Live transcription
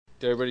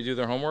Did everybody do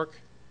their homework?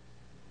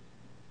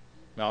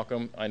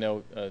 Malcolm, I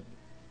know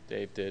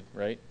Dave did,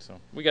 right? So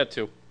we got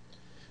 2.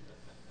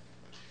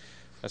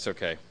 That's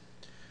okay.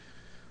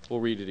 We'll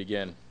read it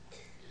again.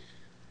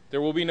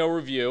 There will be no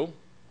review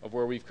of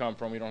where we've come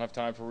from. We don't have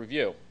time for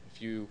review.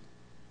 If you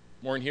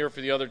weren't here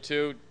for the other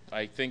 2,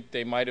 I think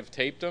they might have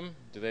taped them.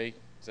 Is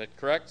that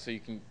correct? So you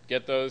can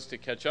get those to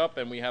catch up,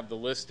 and we have the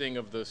listing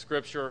of the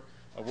scripture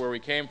of where we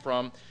came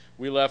from.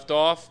 We left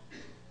off.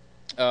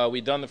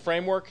 We'd done the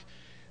framework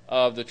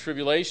of the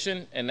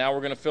tribulation, and now we're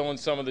going to fill in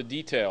some of the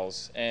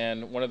details.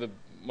 And one of the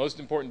most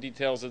important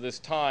details of this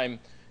time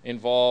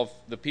involve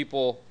the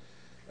people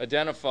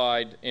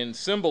identified in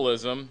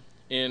symbolism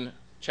in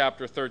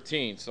chapter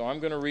 13. So I'm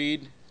going to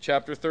read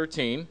chapter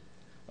 13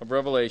 of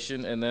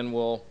Revelation, and then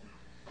we'll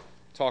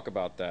talk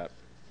about that.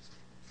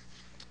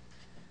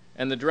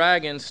 And the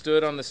dragon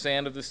stood on the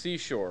sand of the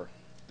seashore.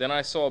 Then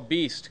I saw a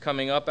beast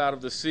coming up out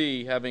of the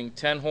sea, having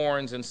 10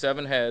 horns and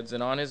 7 heads,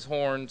 and on his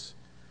horns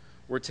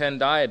were 10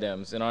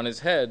 diadems, and on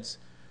his heads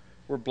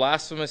were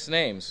blasphemous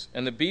names.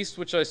 And the beast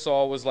which I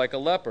saw was like a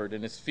leopard,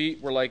 and his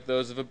feet were like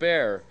those of a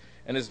bear,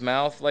 and his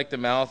mouth like the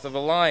mouth of a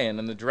lion.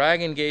 And the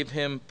dragon gave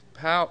him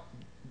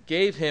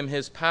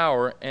his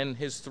power and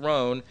his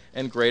throne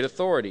and great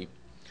authority.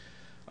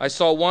 I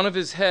saw one of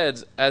his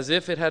heads as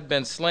if it had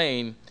been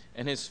slain,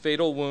 and his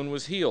fatal wound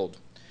was healed.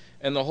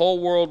 And the whole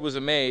world was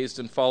amazed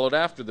and followed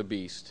after the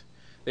beast.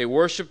 They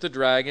worshipped the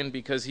dragon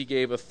because he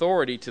gave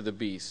authority to the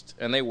beast,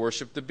 and they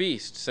worshipped the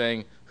beast,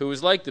 saying, "Who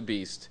is like the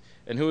beast,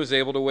 and who is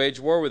able to wage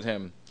war with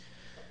him?"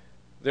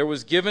 There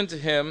was given to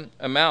him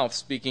a mouth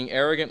speaking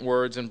arrogant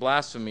words and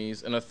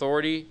blasphemies, and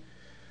authority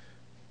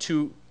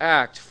to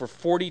act for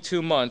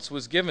 42 months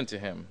was given to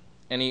him.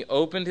 And he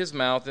opened his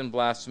mouth in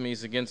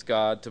blasphemies against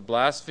God, to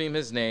blaspheme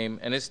his name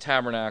and his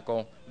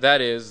tabernacle, that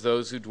is,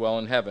 those who dwell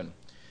in heaven.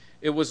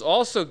 It was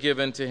also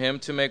given to him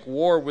to make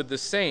war with the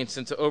saints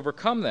and to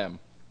overcome them.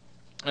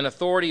 And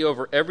authority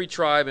over every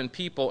tribe and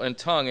people and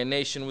tongue and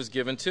nation was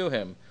given to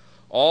him.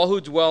 All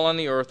who dwell on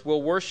the earth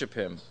will worship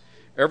him,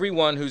 every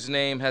one whose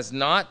name has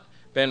not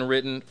been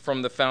written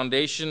from the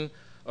foundation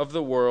of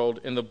the world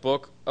in the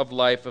book of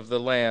life of the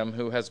Lamb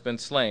who has been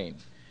slain.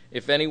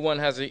 If anyone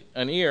has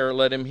an ear,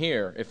 let him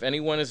hear. If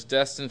anyone is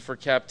destined for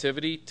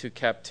captivity, to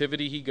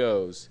captivity he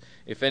goes.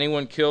 If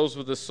anyone kills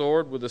with the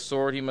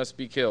sword he must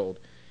be killed.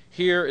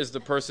 Here is the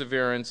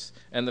perseverance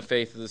and the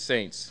faith of the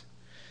saints.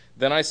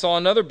 Then I saw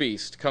another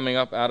beast coming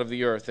up out of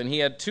the earth, and he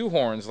had 2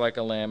 horns like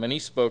a lamb, and he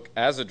spoke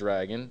as a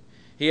dragon.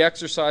 He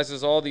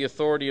exercises all the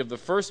authority of the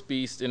first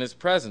beast in his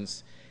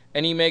presence,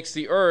 and he makes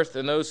the earth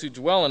and those who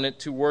dwell in it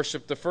to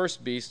worship the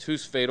first beast,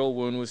 whose fatal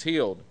wound was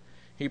healed.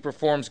 He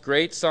performs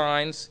great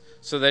signs,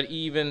 so that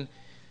he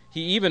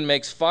even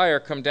makes fire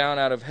come down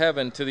out of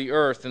heaven to the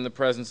earth in the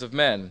presence of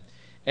men.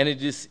 And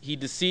he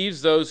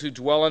deceives those who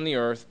dwell on the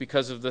earth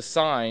because of the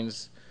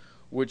signs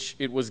which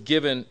it was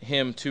given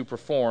him to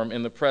perform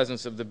in the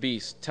presence of the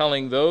beast,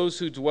 telling those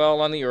who dwell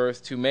on the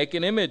earth to make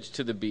an image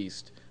to the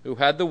beast, who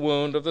had the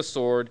wound of the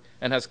sword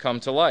and has come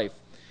to life.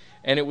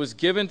 And it was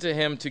given to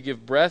him to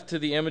give breath to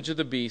the image of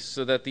the beast,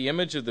 so that the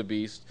image of the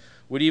beast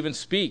would even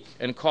speak,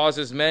 and cause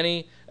as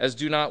many as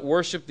do not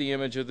worship the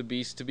image of the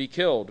beast to be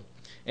killed.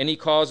 And he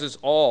causes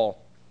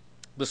all,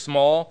 the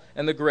small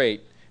and the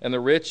great, and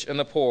the rich and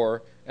the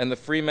poor, and the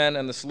free men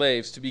and the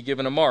slaves, to be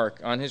given a mark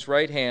on his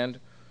right hand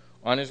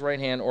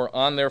or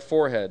on their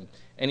forehead.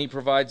 And he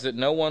provides that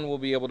no one will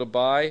be able to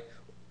buy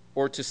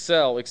or to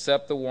sell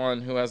except the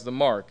one who has the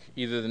mark,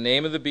 either the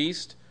name of the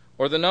beast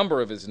or the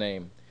number of his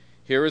name.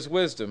 Here is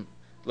wisdom.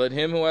 Let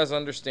him who has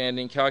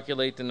understanding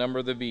calculate the number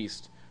of the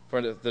beast,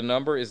 for the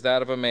number is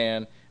that of a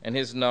man, and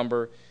his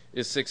number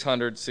is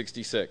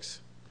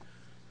 666.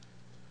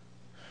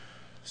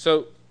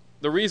 So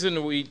the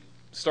reason we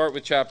start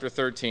with chapter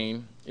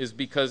 13 is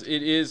because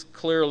it is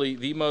clearly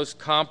the most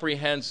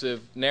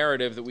comprehensive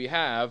narrative that we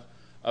have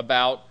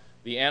about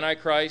the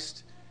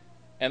Antichrist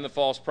and the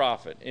false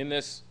prophet. In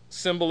this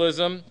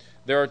symbolism,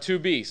 there are 2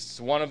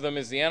 beasts. One of them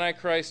is the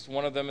Antichrist,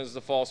 one of them is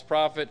the false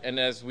prophet, and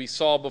as we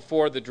saw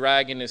before, the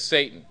dragon is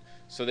Satan.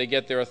 So they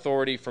get their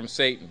authority from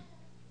Satan.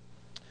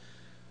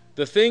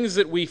 The things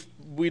that we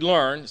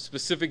learn,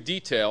 specific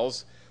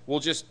details, we'll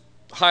just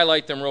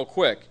highlight them real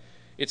quick.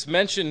 It's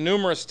mentioned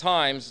numerous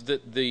times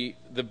that the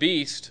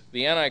beast,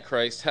 the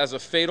Antichrist, has a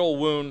fatal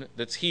wound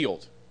that's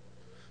healed.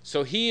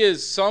 So he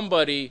is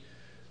somebody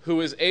who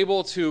is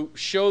able to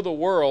show the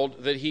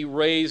world that he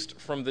raised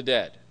from the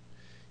dead.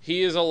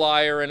 He is a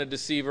liar and a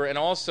deceiver, and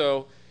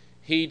also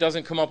he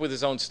doesn't come up with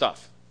his own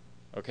stuff.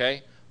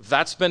 Okay?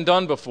 That's been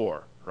done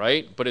before,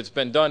 right? But it's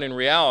been done in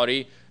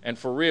reality and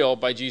for real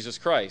by Jesus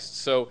Christ.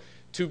 So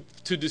to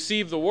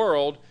deceive the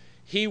world,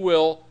 he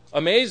will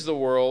amaze the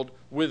world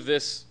with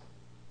this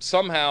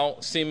somehow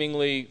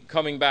seemingly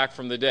coming back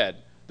from the dead.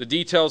 The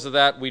details of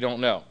that we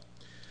don't know.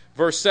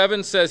 Verse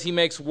 7 says he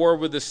makes war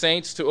with the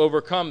saints to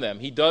overcome them.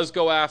 He does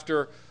go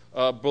after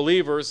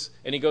believers,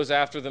 and he goes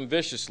after them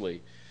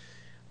viciously.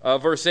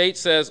 Verse 8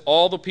 says,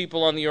 all the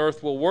people on the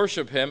earth will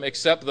worship him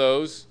except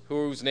those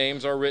whose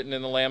names are written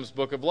in the Lamb's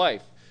book of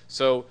life.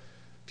 So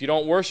if you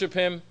don't worship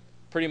him,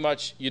 pretty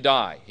much you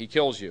die. He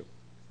kills you.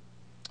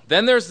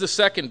 Then there's the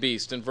second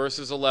beast in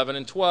verses 11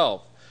 and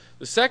 12.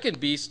 The second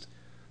beast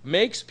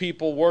makes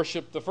people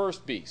worship the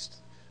first beast.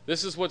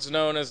 This is what's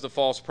known as the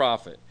false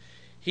prophet.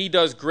 He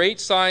does great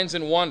signs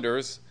and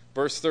wonders.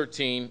 Verse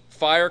 13,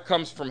 fire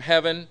comes from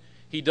heaven.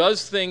 He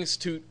does things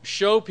to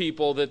show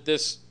people that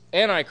this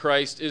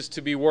Antichrist is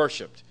to be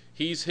worshipped.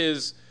 He's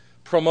his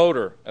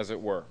promoter, as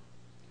it were.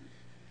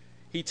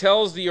 He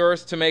tells the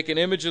earth to make an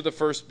image of the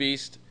first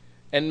beast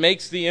and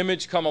makes the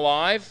image come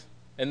alive,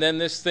 and then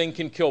this thing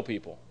can kill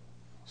people.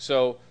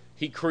 So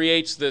he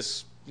creates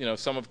this,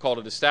 some have called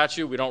it a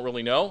statue. We don't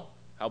really know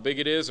how big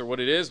it is or what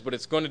it is, but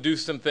it's going to do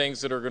some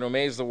things that are going to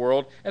amaze the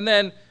world. And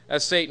then,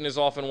 as Satan is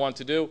often wont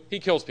to do, he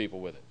kills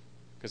people with it,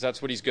 because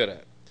that's what he's good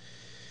at.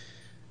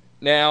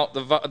 Now,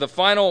 the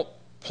final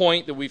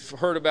point that we've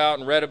heard about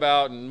and read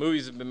about and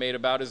movies have been made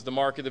about is the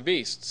mark of the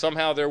beast.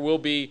 Somehow there will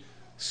be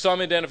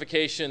some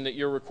identification that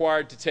you're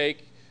required to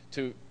take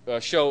to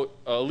show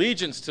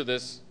allegiance to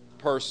this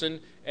person,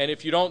 and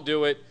if you don't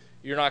do it,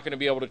 you're not going to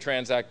be able to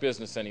transact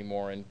business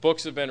anymore. And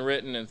books have been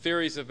written and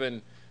theories have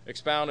been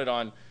expounded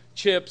on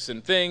chips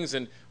and things,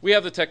 and we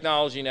have the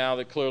technology now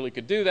that clearly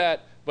could do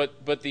that,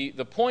 but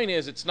the point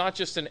is, it's not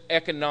just an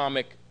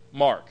economic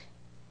mark.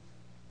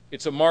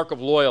 It's a mark of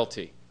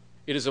loyalty.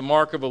 It is a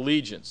mark of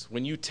allegiance.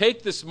 When you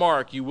take this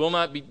mark, you will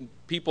not be,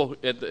 people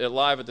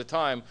alive at the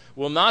time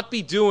will not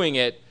be doing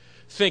it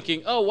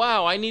thinking, oh,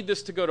 wow, I need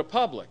this to go to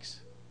Publix.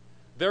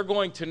 They're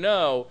going to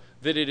know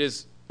that it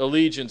is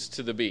allegiance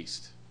to the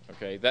beast.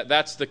 Okay,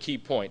 that's the key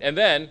point. And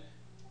then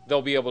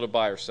they'll be able to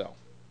buy or sell.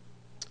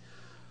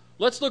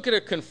 Let's look at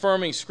a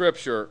confirming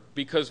scripture,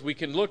 because we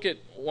can look at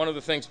one of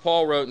the things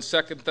Paul wrote in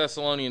 2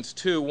 Thessalonians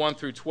 2, 1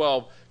 through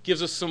 12,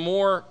 gives us some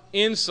more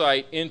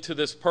insight into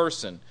this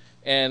person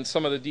and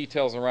some of the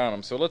details around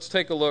him. So let's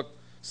take a look.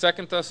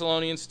 2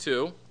 Thessalonians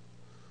 2.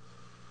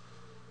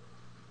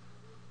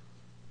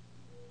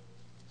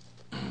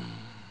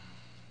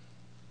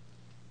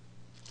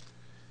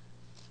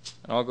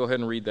 And I'll go ahead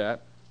and read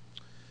that.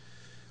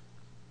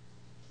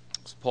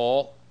 It's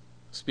Paul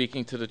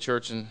speaking to the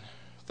church in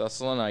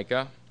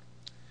Thessalonica.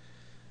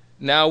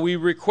 Now we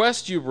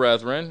request you,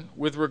 brethren,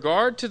 with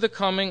regard to the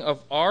coming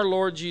of our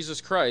Lord Jesus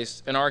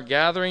Christ and our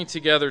gathering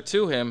together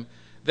to him,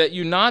 that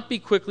you not be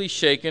quickly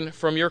shaken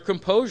from your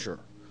composure,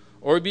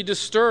 or be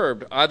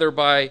disturbed either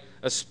by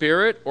a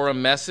spirit or a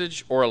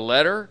message or a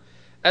letter,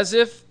 as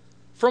if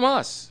from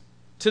us,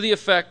 to the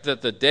effect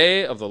that the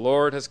day of the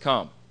Lord has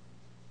come.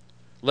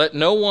 Let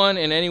no one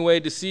in any way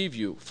deceive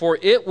you, for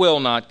it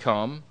will not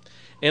come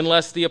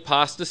unless the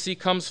apostasy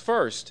comes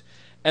first,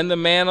 and the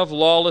man of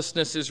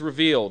lawlessness is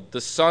revealed,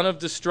 the son of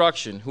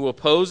destruction, who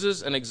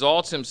opposes and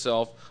exalts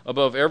himself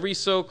above every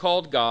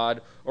so-called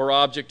God or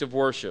object of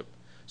worship,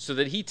 so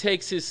that he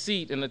takes his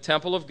seat in the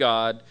temple of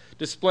God,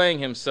 displaying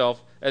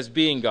himself as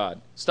being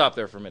God. Stop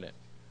there for a minute.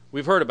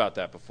 We've heard about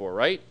that before,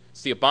 right?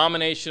 It's the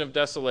abomination of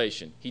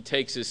desolation. He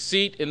takes his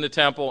seat in the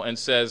temple and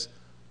says,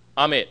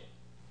 I'm it.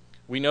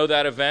 We know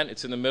that event.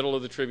 It's in the middle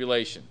of the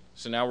tribulation.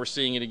 So now we're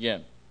seeing it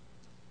again.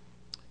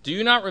 Do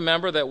you not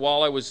remember that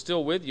while I was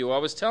still with you, I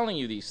was telling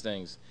you these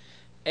things?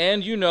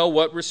 And you know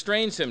what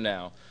restrains him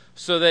now,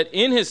 so that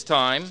in his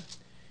time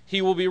he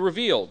will be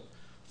revealed.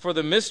 For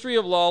the mystery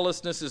of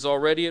lawlessness is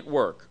already at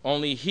work.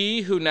 Only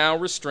he who now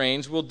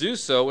restrains will do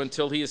so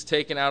until he is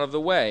taken out of the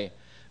way.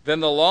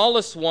 Then the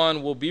lawless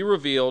one will be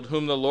revealed,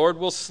 whom the Lord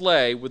will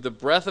slay with the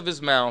breath of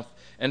his mouth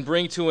and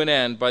bring to an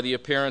end by the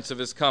appearance of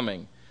his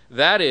coming.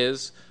 That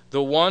is,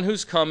 the one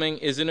whose coming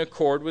is in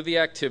accord with the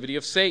activity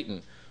of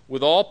Satan,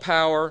 with all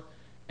power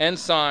and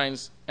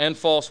signs and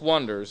false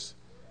wonders,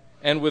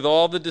 and with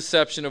all the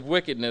deception of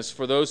wickedness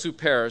for those who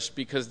perish,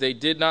 because they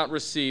did not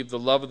receive the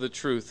love of the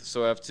truth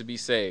so as to be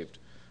saved.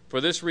 For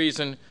this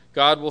reason,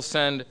 God will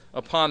send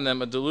upon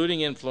them a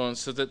deluding influence,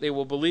 so that they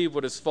will believe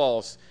what is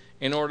false,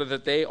 in order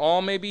that they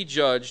all may be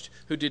judged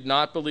who did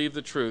not believe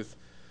the truth,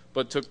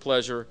 but took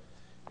pleasure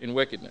in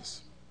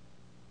wickedness.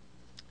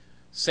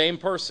 Same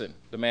person,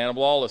 the man of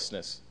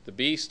lawlessness, the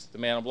beast, the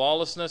man of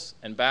lawlessness,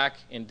 and back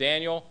in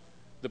Daniel,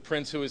 the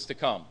prince who is to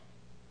come.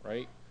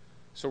 Right?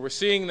 So we're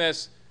seeing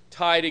this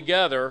tie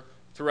together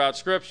throughout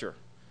Scripture.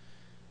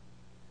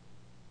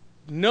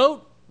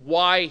 Note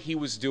why he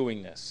was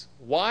doing this.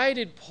 Why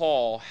did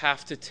Paul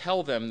have to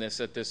tell them this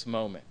at this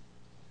moment?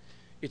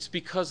 It's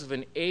because of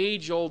an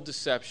age-old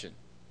deception.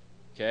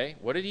 Okay?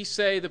 What did he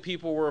say the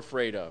people were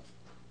afraid of?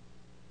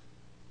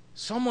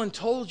 Someone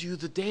told you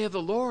the day of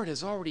the Lord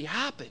has already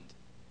happened.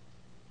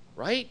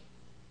 Right?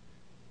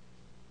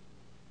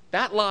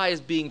 That lie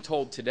is being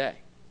told today.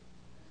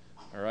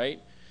 All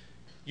right?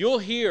 You'll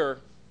hear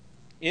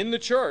in the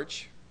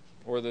church,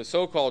 or the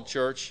so-called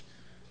church,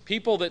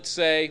 people that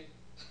say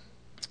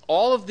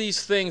all of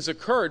these things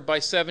occurred by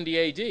 70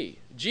 AD.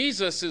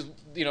 Jesus is,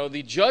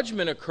 the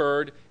judgment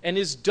occurred and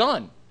is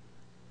done.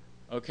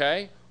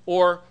 Okay?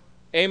 Or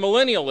a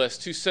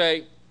millennialist who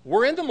say,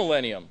 we're in the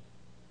millennium.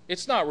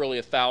 It's not really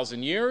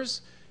 1,000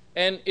 years,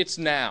 and it's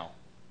now.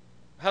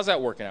 How's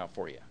that working out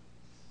for you?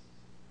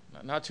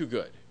 Not too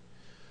good.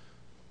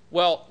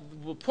 Well,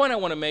 the point I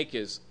want to make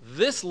is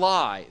this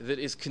lie that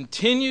is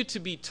continued to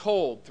be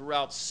told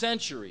throughout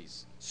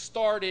centuries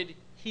started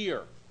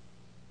here.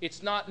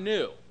 It's not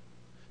new.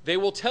 They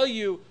will tell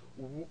you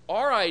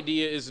our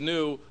idea is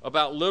new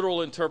about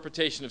literal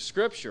interpretation of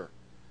Scripture.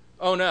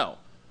 Oh no.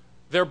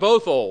 They're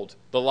both old.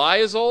 The lie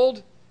is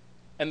old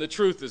and the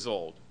truth is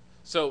old.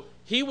 So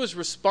he was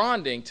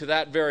responding to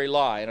that very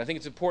lie, and I think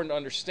it's important to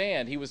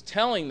understand. He was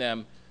telling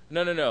them,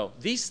 no,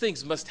 these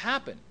things must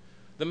happen.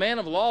 The man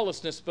of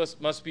lawlessness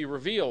must be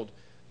revealed,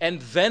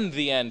 and then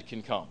the end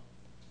can come.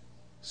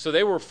 So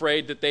they were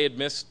afraid that they had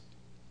missed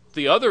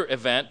the other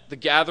event, the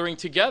gathering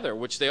together,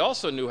 which they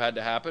also knew had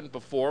to happen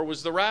before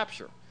was the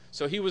rapture.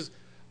 So he was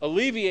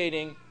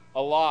alleviating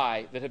a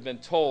lie that had been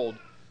told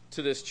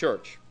to this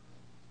church.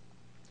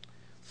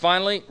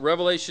 Finally,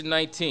 Revelation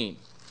 19.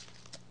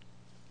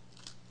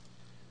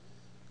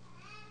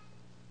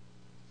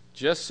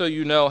 Just so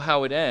you know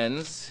how it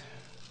ends,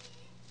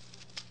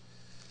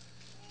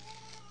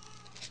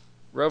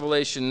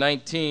 Revelation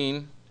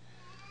 19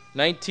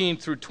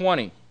 through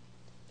 20.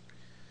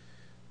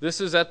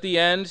 This is at the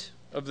end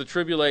of the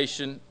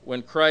tribulation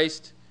when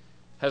Christ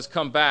has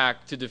come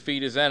back to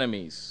defeat his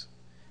enemies.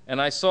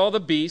 And I saw the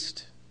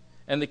beast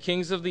and the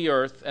kings of the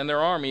earth and their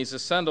armies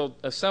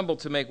assembled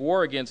to make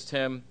war against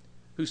him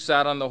who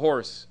sat on the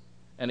horse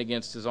and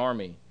against his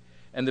army.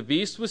 And the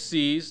beast was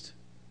seized,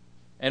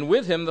 and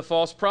with him the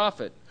false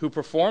prophet, who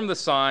performed the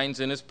signs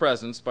in his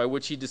presence by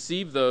which he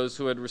deceived those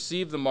who had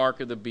received the mark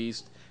of the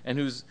beast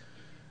and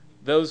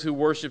those who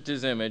worshipped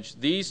his image.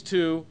 These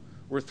two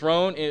were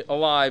thrown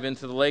alive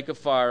into the lake of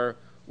fire,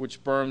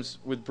 which burns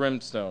with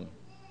brimstone.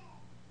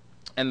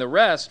 And the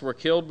rest were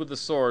killed with the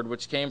sword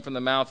which came from the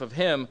mouth of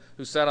him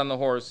who sat on the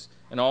horse,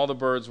 and all the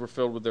birds were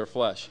filled with their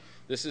flesh.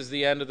 This is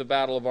the end of the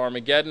Battle of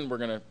Armageddon. We're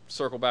going to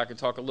circle back and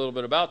talk a little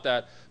bit about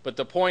that. But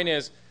the point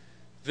is,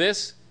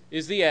 this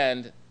is the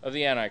end of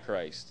the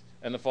Antichrist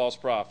and the false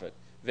prophet.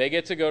 They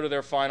get to go to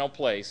their final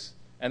place,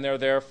 and they're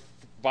there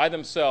by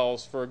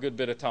themselves for a good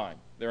bit of time.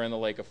 They're in the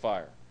lake of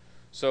fire.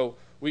 So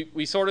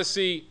we sort of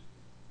see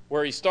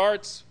where he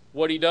starts,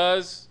 what he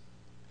does,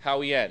 how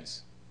he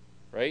ends,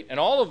 right? And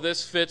all of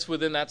this fits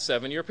within that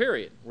 7-year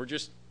period. We're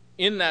just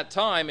in that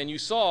time, and you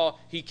saw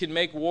he can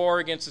make war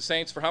against the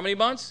saints for how many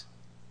months?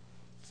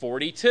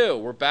 42.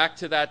 We're back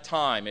to that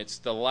time. It's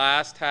the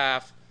last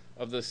half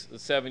of the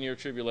 7-year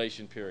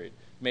tribulation period,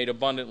 made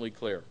abundantly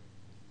clear.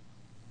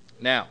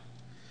 Now,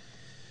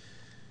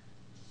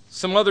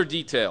 some other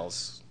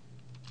details.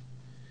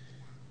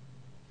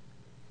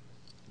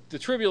 The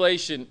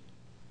tribulation,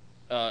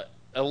 a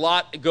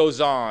lot goes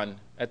on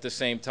at the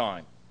same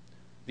time.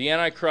 The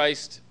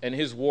Antichrist and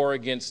his war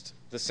against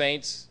the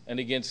saints and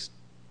against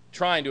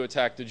trying to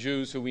attack the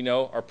Jews, who we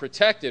know are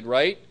protected,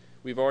 right?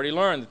 We've already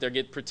learned that they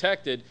get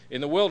protected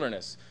in the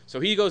wilderness. So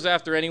he goes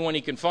after anyone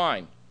he can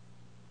find.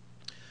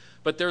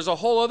 But there's a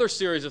whole other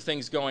series of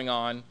things going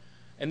on,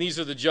 and these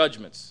are the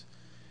judgments.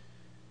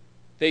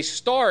 They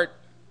start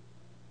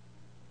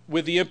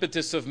with the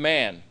impetus of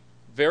man.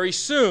 Very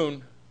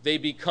soon, they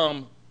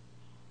become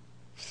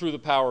through the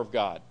power of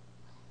God.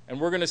 And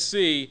we're going to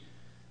see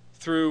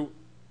through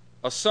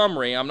a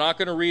summary. I'm not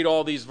going to read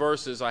all these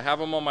verses. I have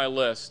them on my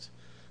list.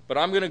 But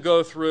I'm going to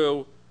go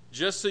through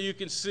just so you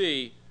can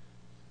see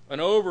an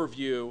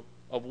overview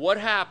of what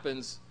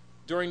happens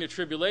during the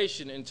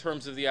tribulation in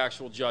terms of the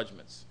actual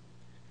judgments.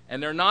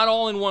 And they're not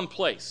all in one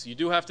place. You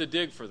do have to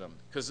dig for them,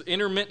 because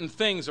intermittent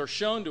things are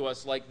shown to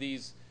us, like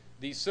these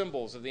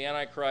symbols of the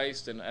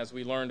Antichrist, and as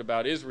we learned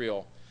about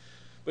Israel.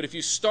 But if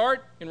you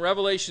start in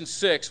Revelation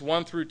 6,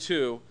 1 through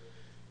 2,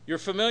 you're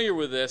familiar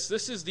with this.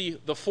 This is the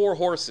 4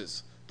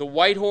 horses. The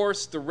white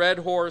horse, the red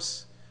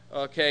horse,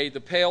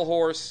 the pale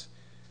horse,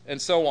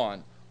 and so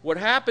on. What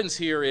happens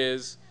here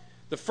is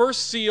the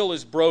first seal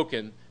is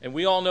broken, and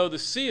we all know the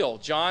seal.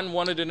 John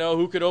wanted to know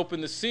who could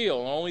open the seal,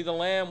 and only the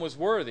Lamb was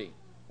worthy.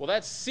 Well,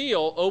 that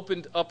seal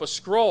opened up a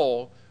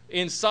scroll.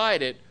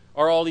 Inside it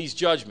are all these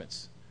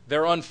judgments.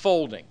 They're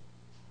unfolding.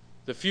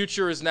 The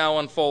future is now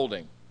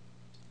unfolding.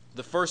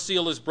 The first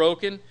seal is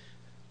broken,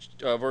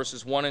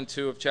 verses 1 and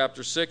 2 of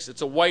chapter 6.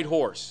 It's a white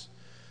horse.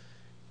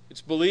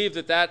 It's believed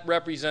that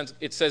represents,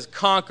 it says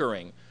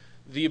conquering,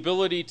 the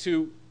ability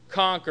to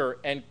conquer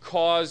and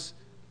cause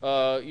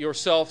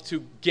yourself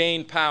to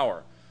gain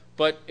power.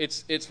 But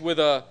it's with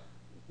a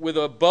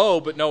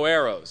bow but no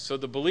arrows. So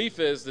the belief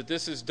is that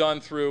this is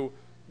done through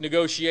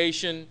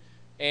negotiation,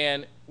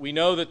 and we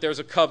know that there's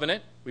a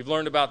covenant. We've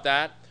learned about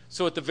that.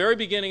 So at the very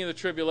beginning of the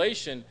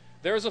tribulation,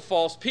 there's a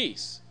false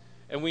peace.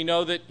 And we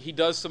know that he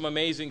does some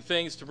amazing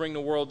things to bring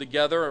the world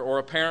together, or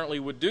apparently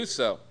would do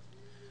so.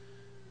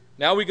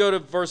 Now we go to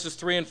verses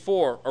 3 and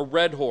 4, a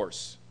red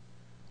horse.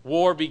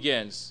 War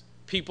begins.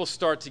 People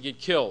start to get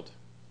killed.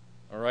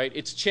 All right?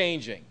 It's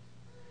changing.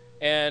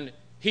 And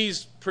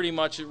he's pretty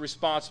much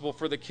responsible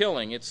for the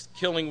killing. It's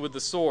killing with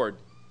the sword.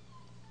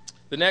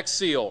 The next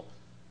seal,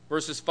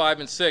 verses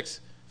 5 and 6,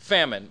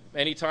 famine.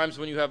 Many times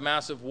when you have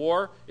massive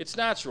war, it's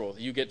natural.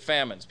 You get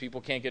famines. People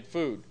can't get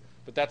food.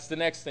 But that's the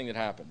next thing that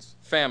happens.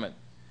 Famine.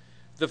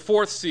 The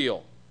 4th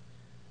seal.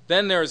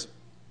 Then there's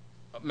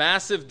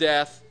massive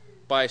death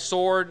by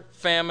sword,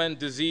 famine,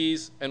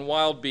 disease, and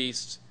wild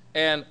beasts,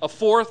 and a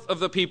fourth of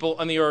the people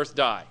on the earth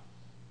die.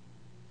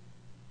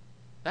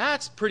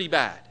 That's pretty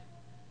bad.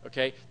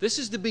 Okay? This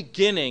is the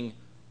beginning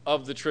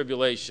of the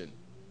tribulation.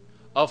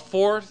 A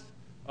fourth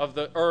of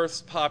the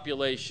earth's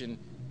population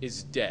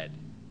is dead.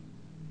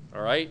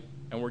 All right?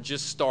 And we're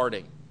just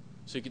starting.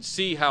 So you can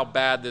see how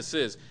bad this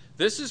is.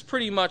 This is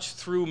pretty much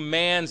through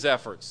man's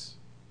efforts.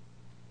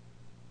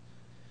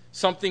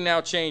 Something now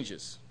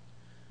changes.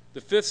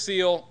 The fifth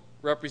seal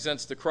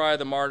represents the cry of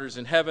the martyrs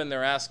in heaven.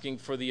 They're asking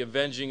for the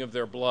avenging of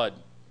their blood,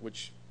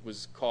 which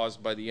was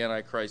caused by the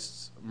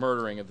Antichrist's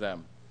murdering of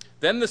them.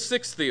 Then the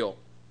sixth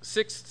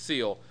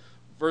seal,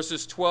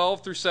 verses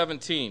 12 through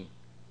 17.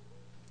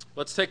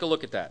 Let's take a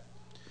look at that,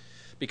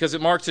 because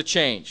it marks a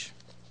change.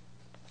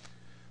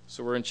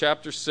 So we're in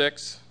chapter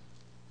 6,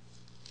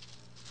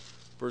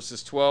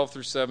 verses 12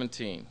 through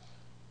 17.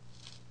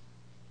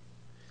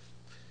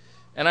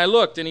 And I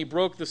looked, and he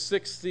broke the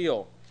sixth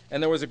seal,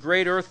 and there was a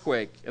great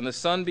earthquake, and the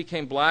sun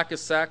became black as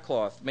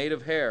sackcloth made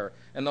of hair,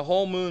 and the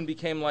whole moon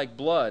became like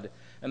blood,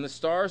 and the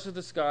stars of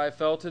the sky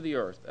fell to the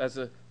earth, as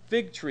a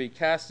fig tree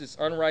casts its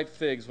unripe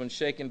figs when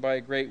shaken by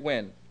a great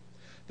wind.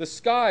 The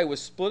sky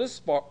was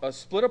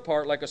split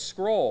apart like a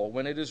scroll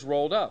when it is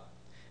rolled up,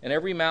 and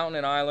every mountain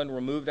and island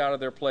were moved out of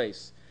their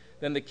place.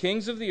 Then the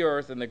kings of the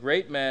earth and the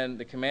great men,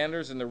 the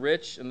commanders and the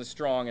rich and the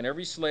strong, and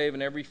every slave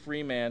and every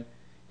free man,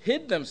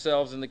 hid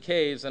themselves in the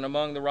caves and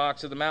among the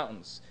rocks of the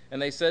mountains.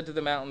 And they said to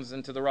the mountains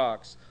and to the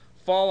rocks,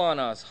 "Fall on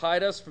us,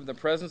 hide us from the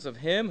presence of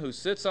him who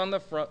sits on the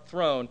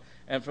throne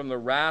and from the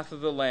wrath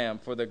of the Lamb,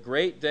 for the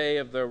great day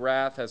of their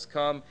wrath has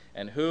come,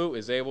 and who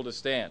is able to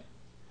stand?"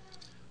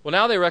 Well,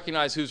 now they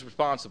recognize who's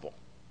responsible.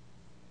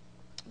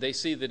 They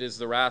see that it is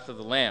the wrath of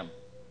the Lamb.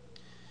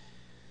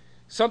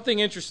 Something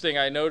interesting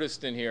I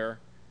noticed in here,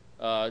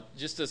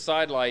 just a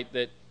sidelight,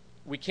 that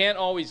we can't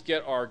always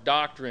get our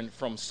doctrine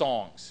from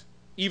songs,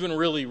 even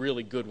really,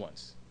 really good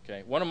ones.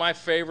 Okay, one of my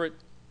favorite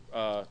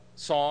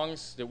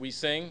songs that we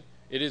sing,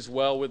 "It Is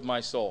Well With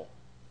My Soul."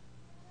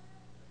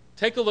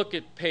 Take a look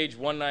at page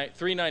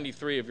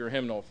 393 of your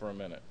hymnal for a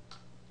minute.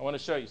 I want to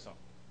show you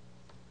something.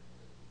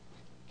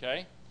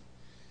 Okay?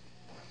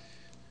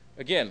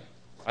 Again,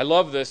 I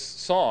love this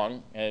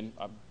song, and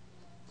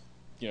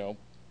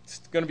it's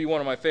going to be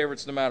one of my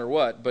favorites no matter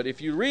what. But if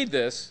you read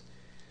this,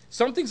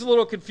 something's a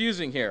little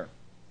confusing here.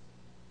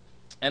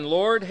 And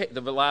Lord,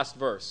 the last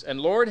verse, "And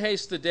Lord,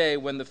 haste the day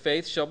when the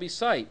faith shall be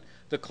sight.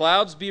 The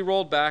clouds be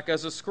rolled back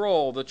as a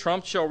scroll. The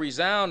trump shall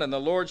resound, and the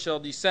Lord shall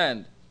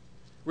descend."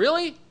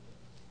 Really?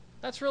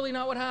 That's really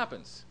not what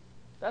happens.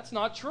 That's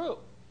not true.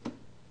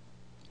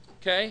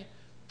 Okay?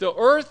 The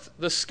earth,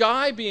 the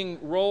sky being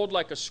rolled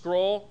like a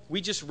scroll,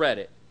 we just read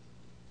it.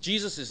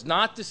 Jesus is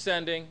not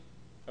descending.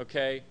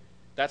 Okay?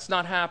 That's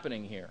not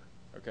happening here.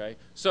 Okay?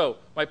 So,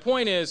 my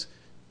point is,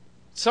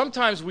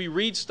 sometimes we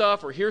read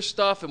stuff or hear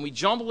stuff and we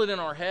jumble it in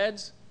our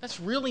heads. That's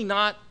really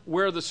not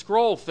where the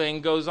scroll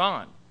thing goes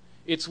on.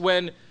 It's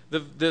when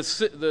the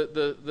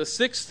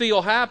sixth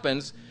seal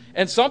happens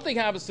and something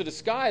happens to the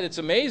sky that's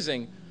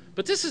amazing.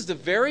 But this is the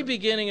very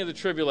beginning of the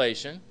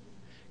tribulation.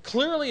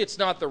 Clearly it's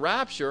not the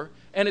rapture,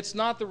 and it's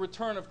not the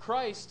return of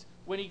Christ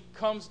when he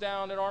comes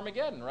down at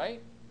Armageddon,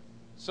 right?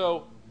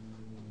 So,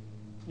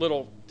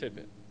 little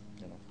tidbit.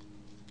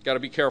 Got to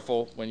be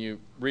careful when you're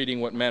reading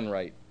what men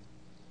write.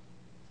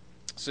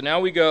 So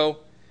now we go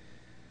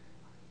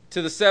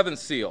to the seventh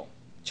seal,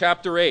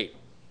 chapter 8.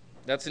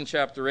 That's in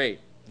chapter 8.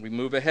 We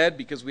move ahead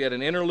because we had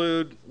an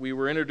interlude. We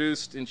were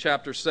introduced in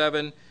chapter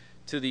 7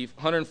 to the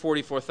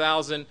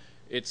 144,000.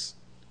 It's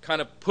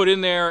kind of put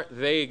in there.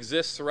 They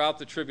exist throughout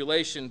the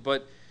tribulation,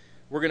 but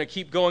we're going to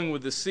keep going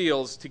with the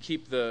seals to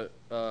keep the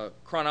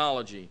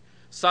chronology.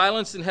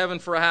 Silence in heaven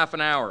for a half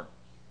an hour.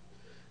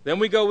 Then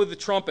we go with the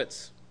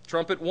trumpets.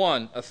 Trumpet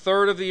 1, a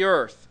third of the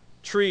earth,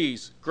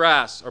 trees,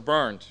 grass are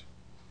burned.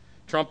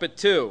 Trumpet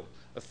 2,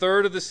 a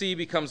third of the sea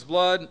becomes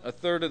blood, a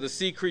third of the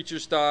sea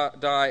creatures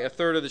die, a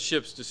third of the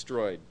ships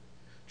destroyed.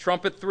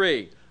 Trumpet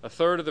 3, a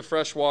third of the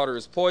fresh water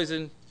is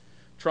poisoned.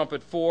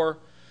 Trumpet 4,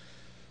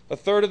 a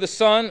third of the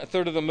sun, a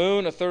third of the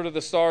moon, a third of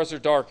the stars are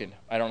darkened.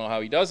 I don't know how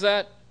he does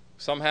that.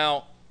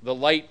 Somehow the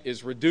light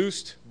is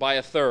reduced by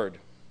a third.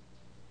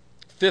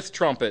 Fifth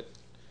trumpet,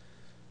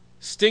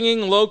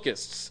 stinging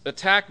locusts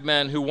attack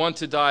men who want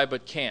to die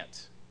but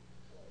can't.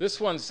 This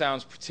one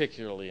sounds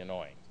particularly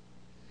annoying.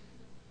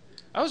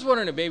 I was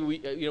wondering if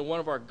maybe one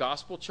of our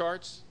gospel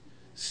charts,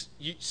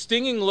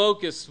 stinging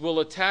locusts will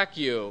attack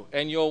you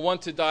and you'll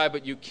want to die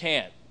but you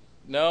can't.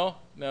 No?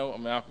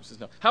 Malcolm says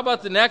no. How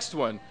about the next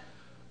one?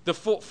 The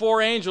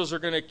four angels are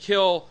going to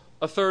kill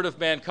a third of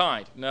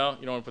mankind. No,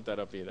 you don't want to put that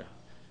up either.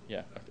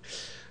 Yeah.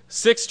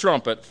 Sixth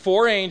trumpet,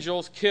 4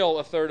 angels kill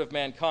a third of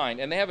mankind.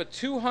 And they have a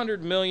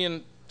 200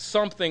 million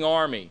something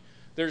army.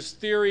 There's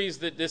theories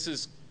that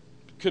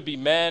could be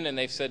men, and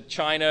they've said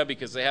China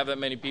because they have that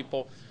many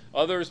people.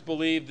 Others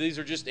believe these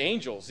are just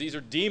angels. These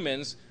are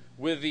demons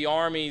with the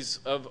armies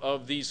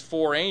of these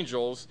 4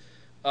 angels.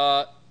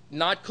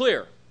 Not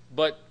clear.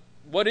 But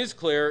what is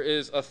clear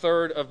is a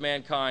third of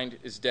mankind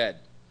is dead.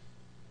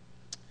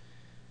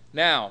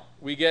 Now,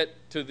 we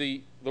get to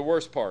the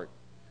worst part.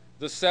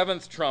 The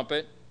seventh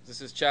trumpet,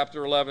 this is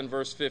chapter 11,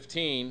 verse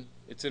 15,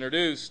 it's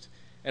introduced,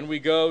 and we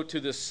go to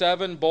the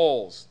seven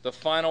bowls, the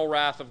final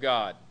wrath of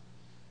God.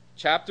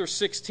 Chapter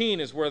 16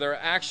 is where they're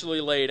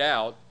actually laid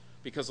out,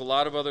 because a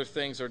lot of other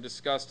things are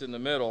discussed in the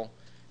middle,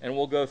 and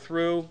we'll go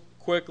through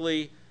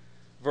quickly.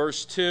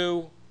 Verse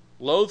 2,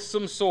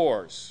 loathsome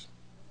sores.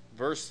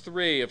 Verse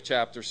 3 of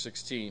chapter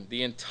 16,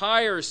 the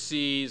entire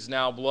sea is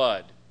now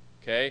blood.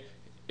 Okay?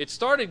 It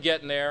started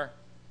getting there,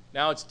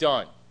 now it's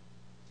done.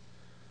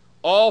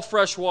 All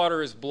fresh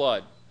water is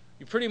blood.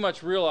 You pretty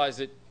much realize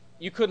that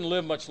you couldn't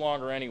live much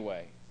longer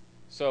anyway.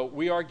 So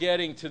we are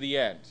getting to the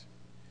end.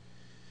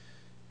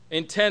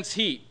 Intense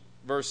heat,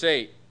 verse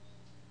 8.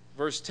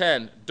 Verse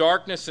 10,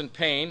 darkness and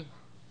pain.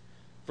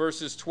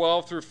 Verses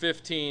 12 through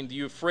 15, the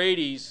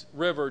Euphrates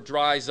River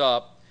dries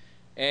up.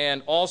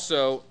 And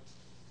also,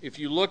 if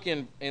you look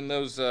in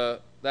those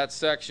that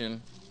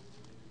section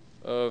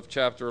of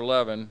chapter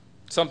 11,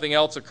 something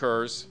else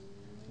occurs,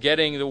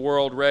 getting the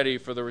world ready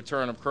for the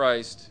return of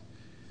Christ.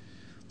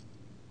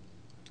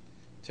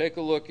 Take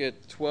a look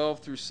at 12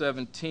 through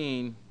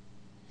 17.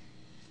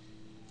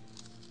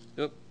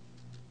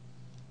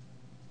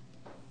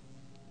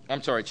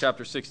 I'm sorry,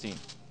 chapter 16.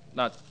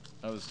 I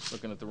was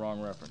looking at the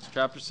wrong reference.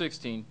 Chapter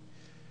 16,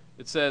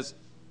 it says,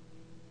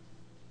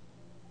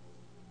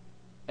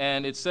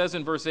 and it says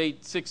in verse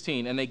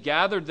 16, and they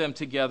gathered them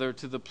together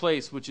to the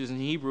place which is in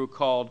Hebrew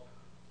called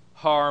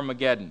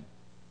Har-Mageddon,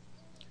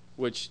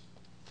 which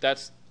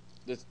that's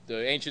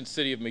the ancient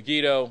city of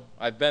Megiddo.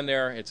 I've been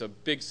there. It's a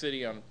big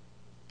city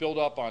built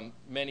up on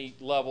many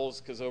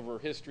levels, because over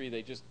history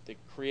they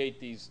create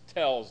these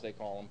tells, they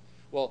call them.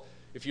 Well,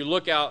 if you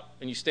look out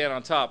and you stand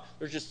on top,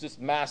 there's just this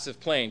massive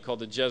plain called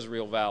the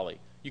Jezreel Valley.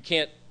 You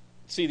can't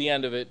see the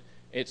end of it.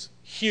 It's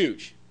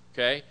huge,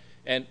 okay?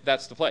 And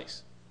that's the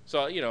place.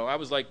 So, I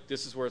was like,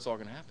 this is where it's all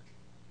going to happen.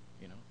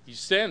 You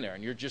stand there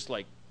and you're just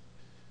like,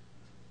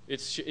 it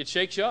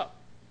shakes you up,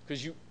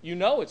 because you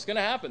know it's going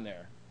to happen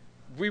there.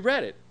 We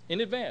read it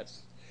in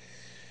advance.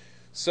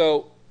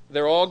 So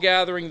they're all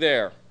gathering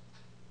there.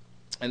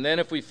 And then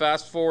if we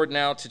fast forward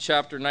now to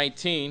chapter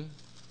 19,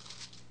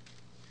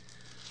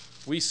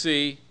 we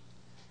see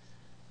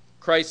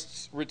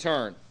Christ's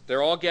return.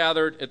 They're all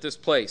gathered at this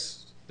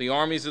place, the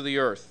armies of the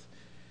earth.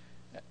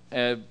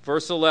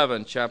 Verse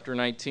 11, chapter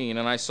 19,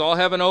 and I saw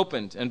heaven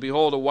opened, and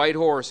behold, a white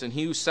horse, and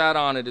he who sat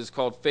on it is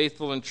called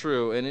Faithful and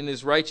True, and in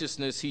his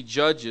righteousness he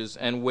judges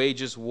and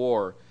wages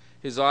war.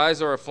 His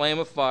eyes are a flame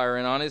of fire,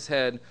 and on his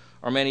head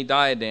are many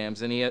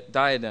diadems, and he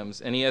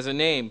has a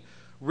name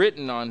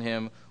written on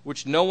him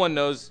which no one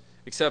knows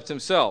except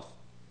himself.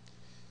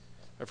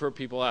 I've heard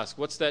people ask,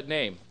 what's that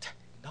name?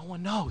 No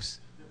one knows.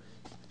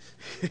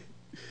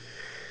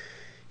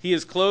 He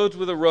is clothed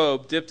with a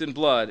robe dipped in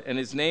blood, and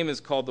his name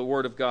is called the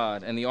Word of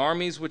God. And the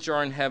armies which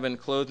are in heaven,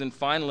 clothed in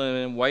fine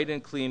linen, white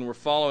and clean, were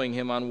following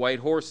him on white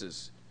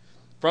horses.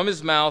 From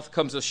his mouth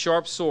comes a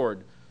sharp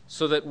sword,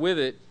 so that with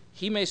it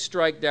he may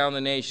strike down the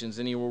nations,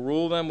 and he will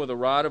rule them with a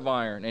rod of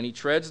iron. And he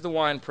treads the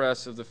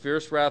winepress of the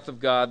fierce wrath of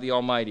God the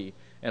Almighty.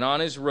 And on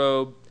his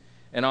robe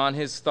and on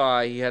his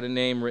thigh he had a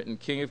name written,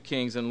 King of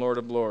Kings and Lord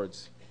of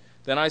Lords.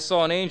 Then I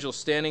saw an angel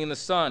standing in the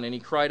sun, and he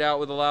cried out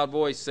with a loud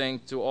voice,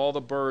 saying to all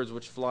the birds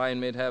which fly in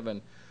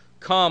mid-heaven,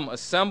 Come,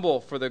 assemble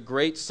for the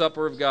great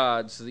supper of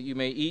God, so that you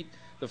may eat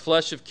the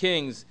flesh of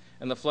kings,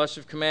 and the flesh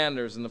of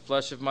commanders, and the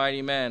flesh of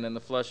mighty men, and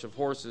the flesh of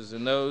horses,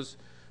 and those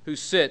who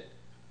sit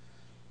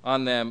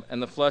on them,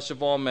 and the flesh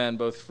of all men,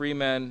 both free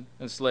men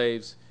and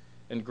slaves,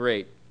 and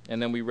great.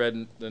 And then we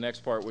read the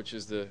next part, which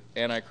is the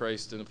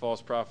Antichrist and the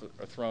false prophet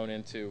are thrown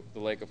into the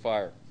lake of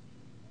fire.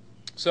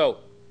 So,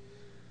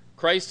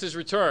 Christ has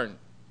returned.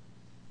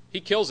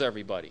 He kills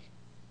everybody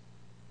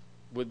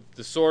with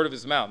the sword of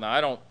his mouth. Now,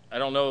 I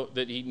don't know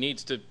that he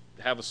needs to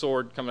have a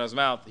sword coming out of his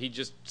mouth. He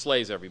just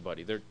slays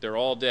everybody. They're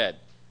all dead,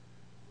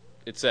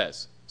 it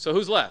says. So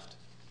who's left?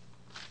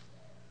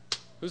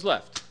 Who's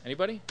left?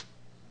 Anybody?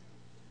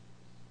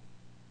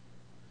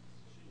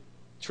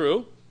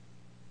 True.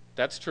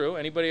 That's true.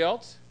 Anybody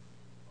else?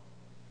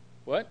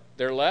 What?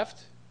 They're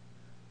left?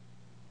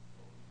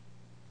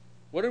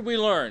 What did we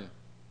learn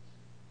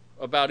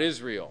about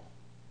Israel?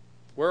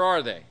 Where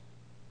are they?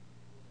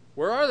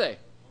 Where are they?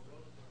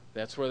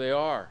 That's where they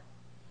are.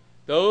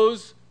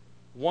 Those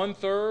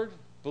 1/3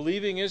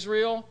 believing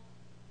Israel,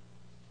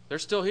 they're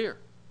still here.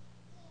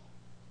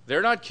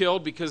 They're not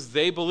killed because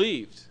they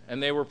believed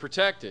and they were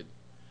protected.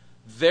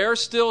 They're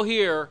still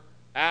here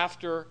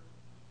after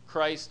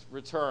Christ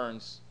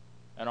returns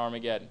at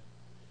Armageddon.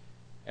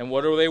 And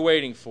what are they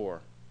waiting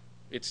for?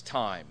 It's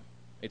time.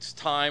 It's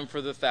time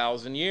for the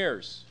 1,000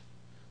 years.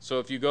 So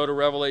if you go to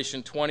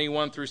Revelation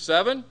 21 through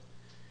 7,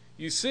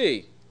 you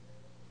see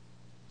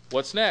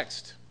what's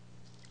next.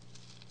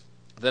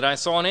 That I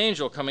saw an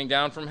angel coming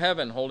down from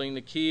heaven, holding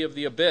the key of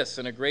the abyss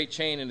and a great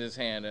chain in his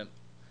hand.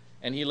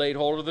 And he laid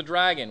hold of the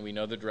dragon. We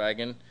know the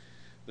dragon,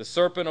 the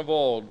serpent of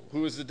old,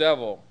 who is the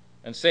devil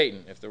and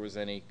Satan, if there was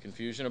any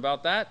confusion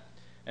about that.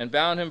 and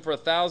bound him for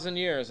 1,000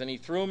 years. And he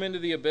threw him into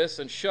the abyss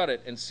and shut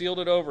it and sealed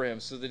it over him,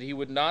 so that he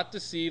would not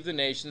deceive the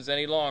nations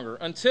any longer,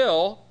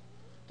 until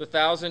the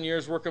 1,000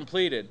 years were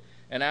completed.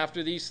 And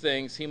after these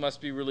things he must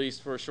be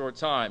released for a short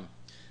time.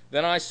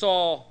 Then I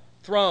saw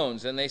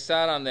thrones, and they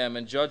sat on them,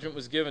 and judgment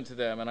was given to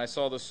them. And I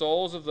saw the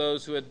souls of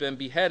those who had been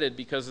beheaded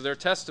because of their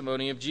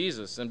testimony of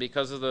Jesus, and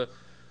because of the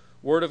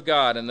word of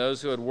God, and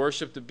those who had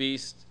worshipped the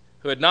beast,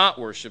 who had not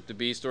worshipped the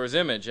beast or his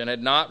image, and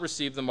had not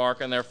received the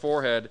mark on their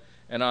forehead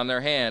and on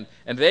their hand.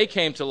 And they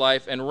came to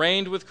life and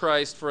reigned with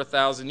Christ for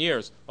 1,000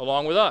 years,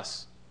 along with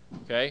us.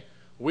 Okay?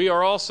 We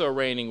are also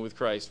reigning with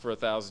Christ for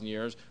 1,000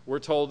 years. We're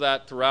told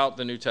that throughout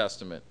the New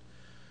Testament.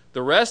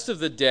 The rest of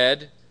the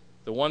dead,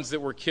 the ones that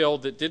were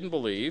killed that didn't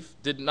believe,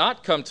 did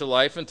not come to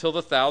life until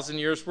the 1,000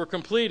 years were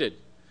completed.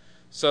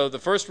 So the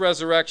first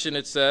resurrection,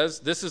 it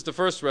says, this is the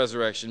first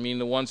resurrection, meaning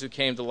the ones who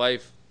came to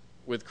life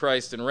with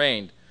Christ and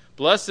reigned.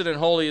 Blessed and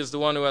holy is the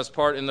one who has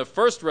part in the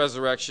first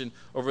resurrection.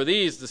 Over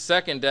these the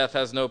second death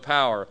has no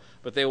power,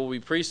 but they will be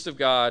priests of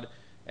God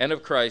and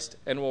of Christ,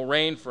 and will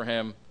reign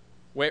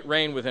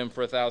with him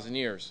for 1,000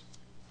 years.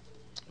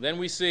 Then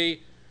we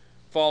see,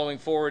 following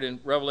forward in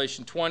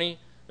Revelation 20,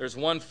 there's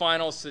one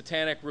final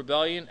satanic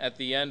rebellion at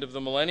the end of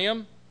the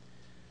millennium.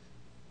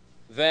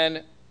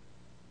 Then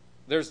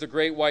there's the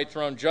great white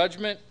throne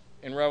judgment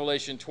in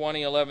Revelation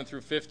 20, 11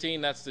 through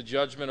 15. That's the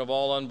judgment of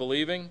all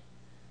unbelieving.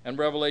 And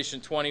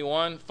Revelation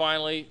 21,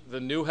 finally, the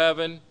new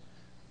heaven,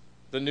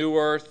 the new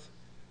earth,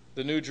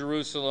 the new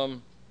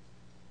Jerusalem,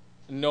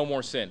 no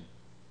more sin.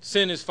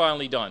 Sin is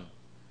finally done.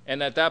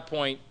 And at that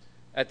point,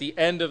 at the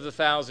end of the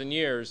 1,000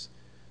 years,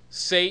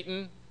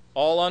 Satan,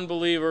 all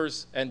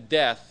unbelievers, and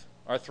death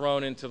are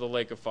thrown into the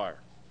lake of fire.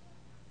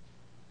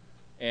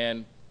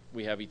 And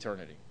we have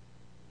eternity.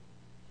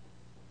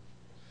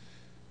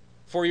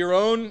 For your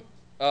own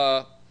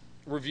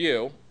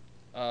review,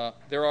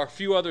 there are a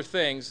few other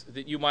things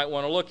that you might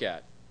want to look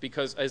at,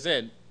 because there's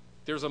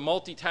a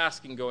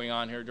multitasking going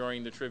on here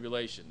during the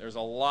tribulation. There's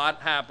a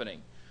lot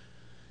happening.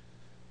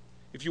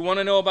 If you want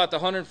to know about the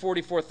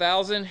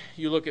 144,000,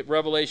 you look at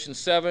Revelation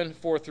 7,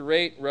 4 through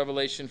 8,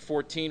 Revelation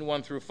 14,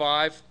 1 through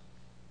 5.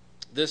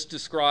 This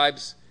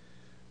describes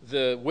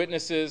the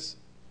witnesses,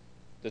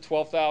 the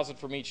 12,000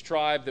 from each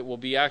tribe that will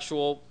be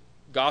actual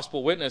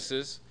gospel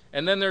witnesses.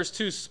 And then there's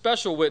two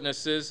special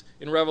witnesses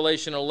in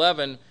Revelation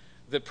 11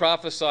 that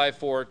prophesy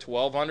for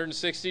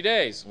 1,260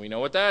 days. We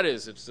know what that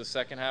is. It's the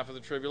second half of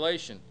the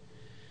tribulation.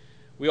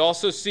 We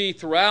also see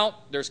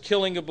throughout, there's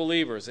killing of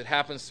believers. It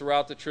happens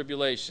throughout the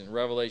tribulation.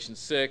 Revelation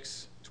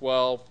 6,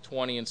 12,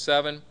 20, and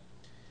 7.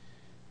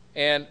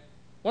 And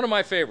one of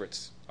my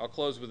favorites, I'll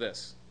close with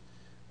this.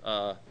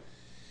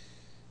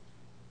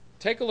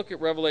 Take a look at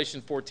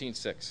Revelation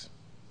 14:6.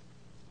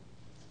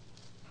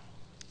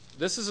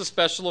 This is a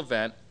special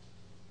event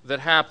that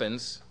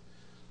happens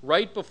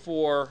right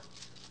before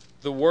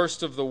the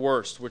worst of the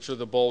worst, which are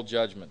the bowl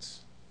judgments.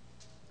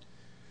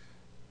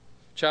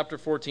 Chapter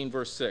 14,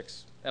 verse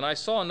 6. And I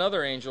saw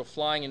another angel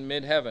flying in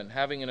mid-heaven,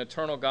 having an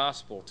eternal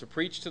gospel, to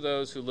preach to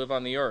those who live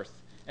on the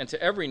earth, and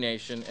to every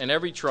nation, and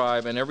every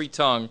tribe, and every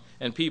tongue,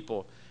 and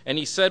people. And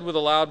he said with a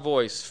loud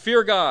voice,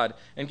 Fear God,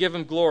 and give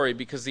him glory,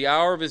 because the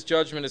hour of his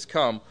judgment is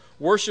come.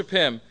 Worship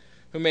him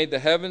who made the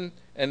heaven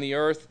and the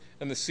earth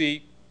and the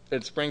sea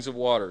and springs of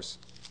waters.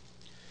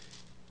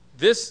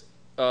 This,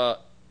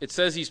 it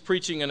says he's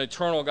preaching an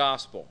eternal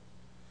gospel.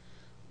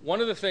 One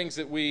of the things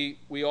that we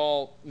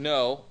all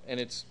know, and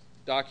it's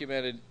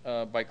documented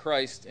by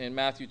Christ in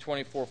Matthew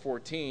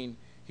 24:14,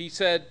 he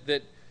said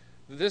that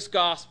this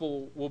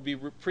gospel will be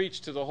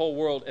preached to the whole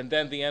world and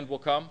then the end will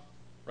come,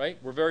 right?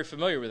 We're very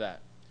familiar with that.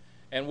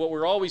 And what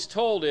we're always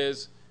told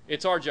is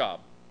it's our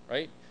job,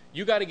 right?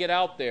 You got to get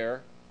out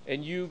there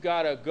and you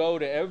got to go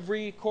to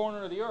every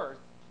corner of the earth.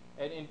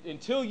 And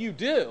until you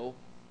do,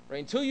 right,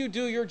 until you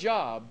do your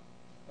job,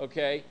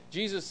 okay,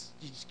 Jesus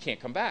just can't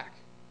come back,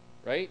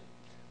 right?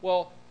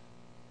 Well,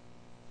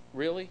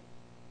 really?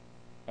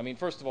 I mean,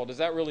 first of all, does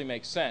that really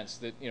make sense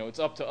that, it's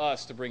up to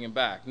us to bring him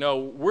back? No,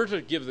 we're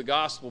to give the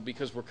gospel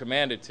because we're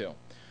commanded to.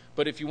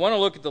 But if you want to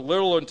look at the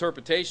literal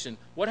interpretation,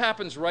 what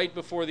happens right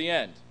before the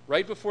end?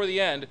 Right before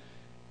the end,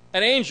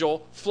 an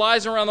angel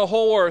flies around the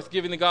whole earth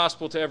giving the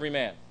gospel to every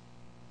man.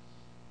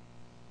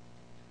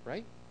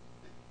 Right?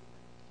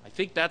 I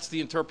think that's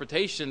the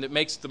interpretation that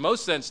makes the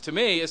most sense to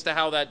me as to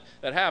how that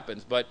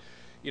happens. But,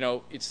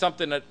 it's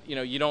something that,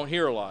 you don't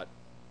hear a lot.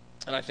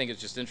 And I think it's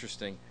just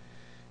interesting.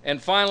 And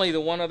finally,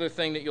 the one other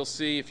thing that you'll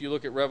see if you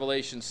look at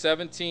Revelation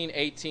 17,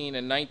 18,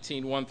 and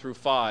 19, 1 through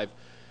 5,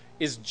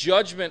 is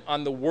judgment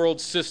on the world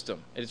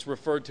system. It's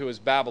referred to as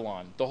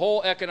Babylon. The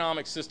whole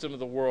economic system of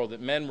the world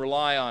that men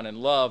rely on and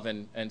love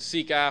and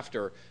seek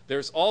after.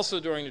 There's also,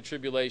 during the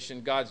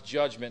tribulation, God's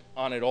judgment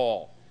on it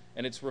all.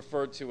 And it's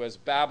referred to as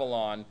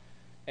Babylon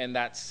and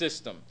that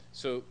system.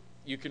 So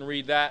you can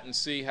read that and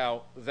see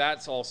how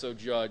that's also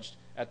judged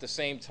at the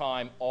same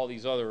time all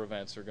these other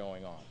events are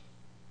going on.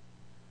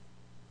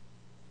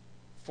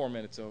 4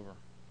 minutes over.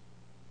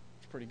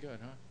 It's pretty good,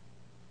 huh?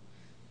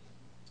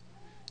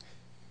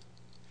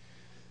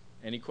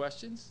 Any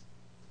questions?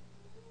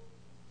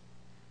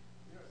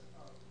 Yeah,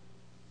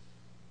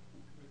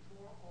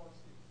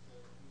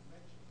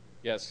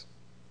 Yes.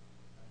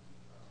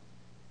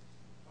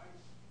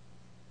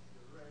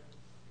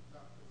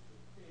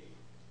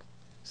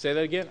 Say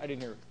that again? I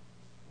didn't hear it.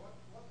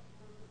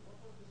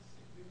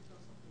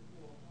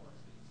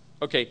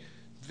 Okay,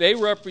 they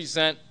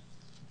represent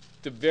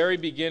the very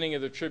beginning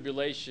of the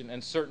tribulation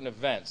and certain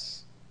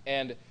events.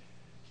 And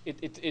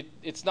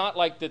it's not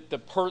like that the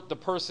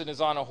person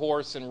is on a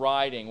horse and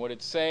riding. What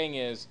it's saying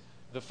is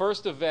the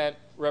first event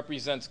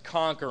represents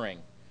conquering,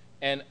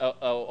 and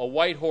a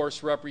white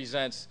horse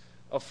represents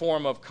a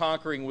form of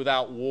conquering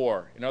without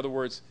war. In other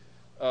words,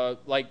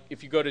 like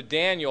if you go to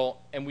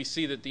Daniel and we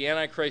see that the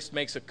Antichrist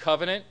makes a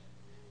covenant,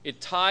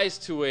 it ties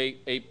to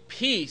a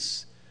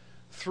peace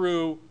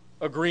through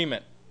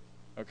agreement.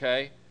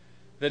 Okay?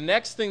 The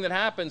next thing that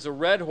happens, a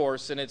red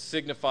horse, and it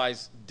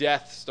signifies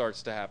death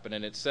starts to happen,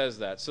 and it says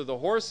that. So the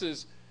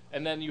horses,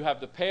 and then you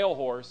have the pale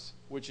horse,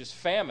 which is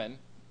famine,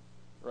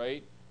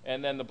 right?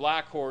 And then the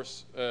black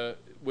horse,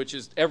 which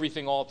is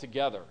everything all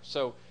together.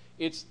 So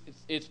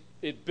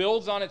it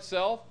builds on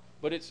itself,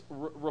 but it's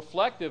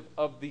reflective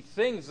of the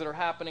things that are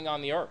happening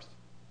on the earth.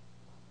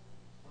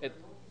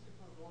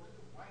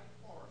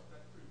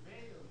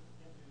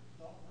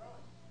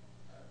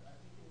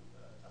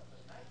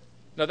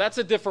 No, that's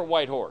a different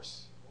white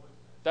horse.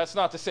 That's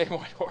not the same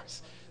white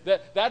horse.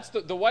 That's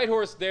the white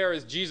horse there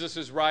is Jesus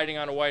is riding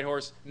on a white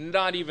horse,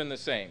 not even the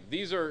same.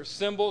 These are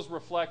symbols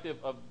reflective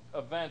of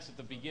events at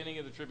the beginning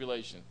of the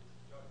tribulation.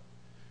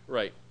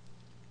 Right.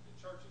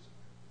 The church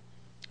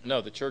is.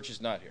 No, the church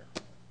is not here.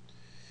 But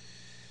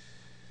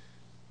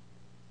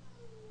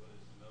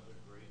it's another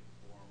great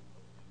form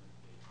of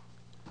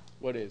imitation.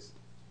 What is?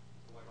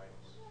 The white horse.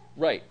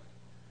 Right.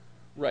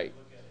 Right.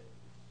 Look at it.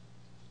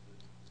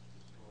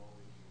 The scroll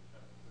in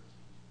chapter 13,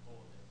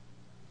 full of it.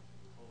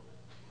 Full of it.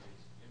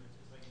 It's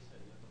like you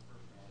said, he has no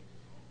personality.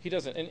 He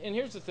doesn't. And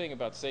here's the thing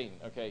about Satan,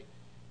 okay?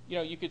 You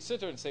know, you could sit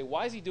there and say,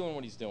 why is he doing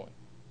what he's doing?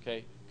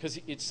 Okay? Because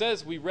it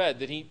says, we read,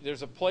 that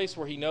there's a place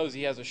where he knows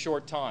he has a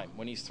short time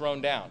when he's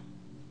thrown down.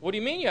 What do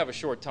you mean you have a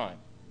short time?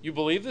 You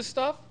believe this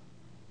stuff?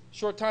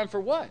 Short time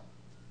for what?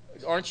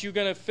 Aren't you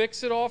going to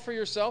fix it all for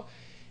yourself?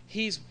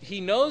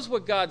 He knows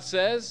what God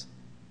says,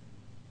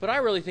 but I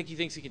really think he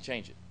thinks he can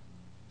change it.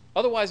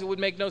 Otherwise, it would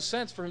make no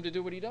sense for him to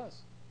do what he does.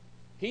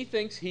 He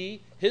thinks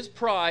his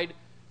pride,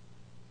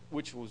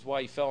 which was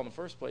why he fell in the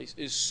first place,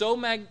 is so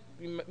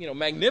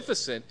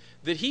magnificent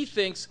that he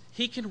thinks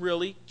he can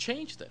really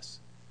change this.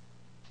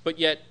 But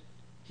yet,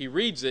 he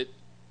reads it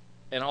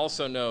and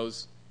also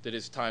knows that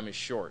his time is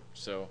short.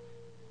 So,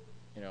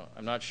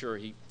 I'm not sure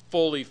he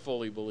fully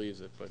believes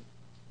it. But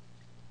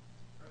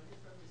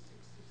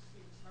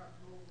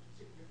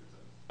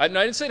I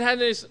didn't say it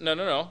had any.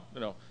 No.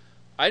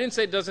 I didn't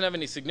say it doesn't have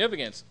any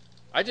significance.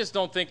 I just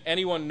don't think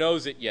anyone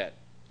knows it yet.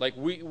 Like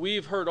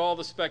we've heard all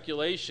the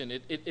speculation.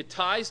 It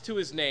ties to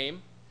his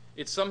name.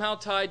 It's somehow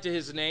tied to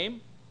his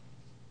name,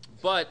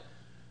 but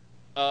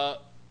I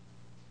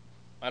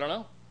don't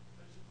know.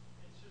 I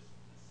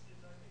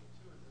think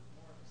too is it's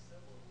more of a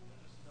symbol than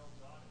just no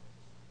God.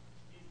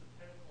 He's the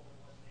pinnacle of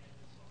what man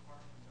is apart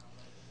from God.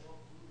 Like the world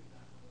proving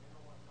that they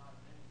don't want God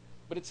in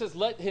anything. But it says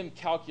let him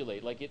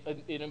calculate. Like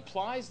it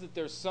implies that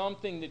there's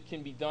something that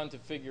can be done to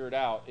figure it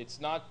out. It's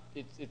not.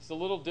 It's a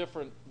little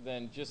different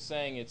than just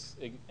saying it's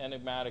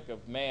enigmatic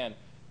of man.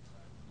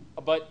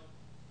 But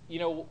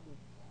the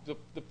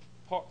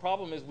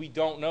problem is we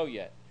don't know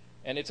yet,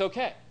 and it's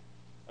okay.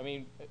 I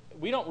mean,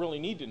 we don't really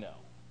need to know.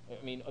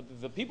 I mean,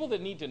 the people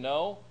that need to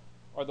know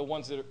are the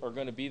ones that are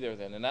going to be there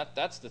then, and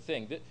that's the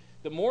thing.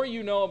 The more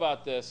you know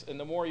about this, and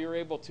the more you're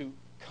able to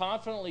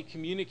confidently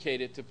communicate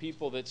it to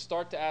people that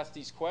start to ask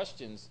these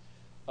questions,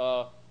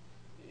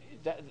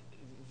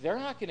 they're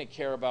not going to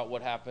care about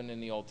what happened in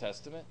the Old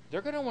Testament.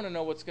 They're going to want to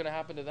know what's going to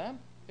happen to them.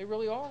 They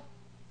really are.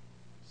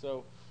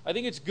 So I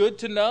think it's good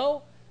to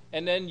know,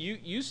 and then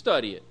you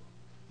study it.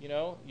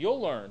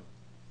 You'll learn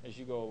as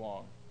you go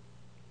along.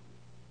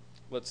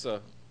 Let's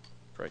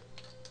pray.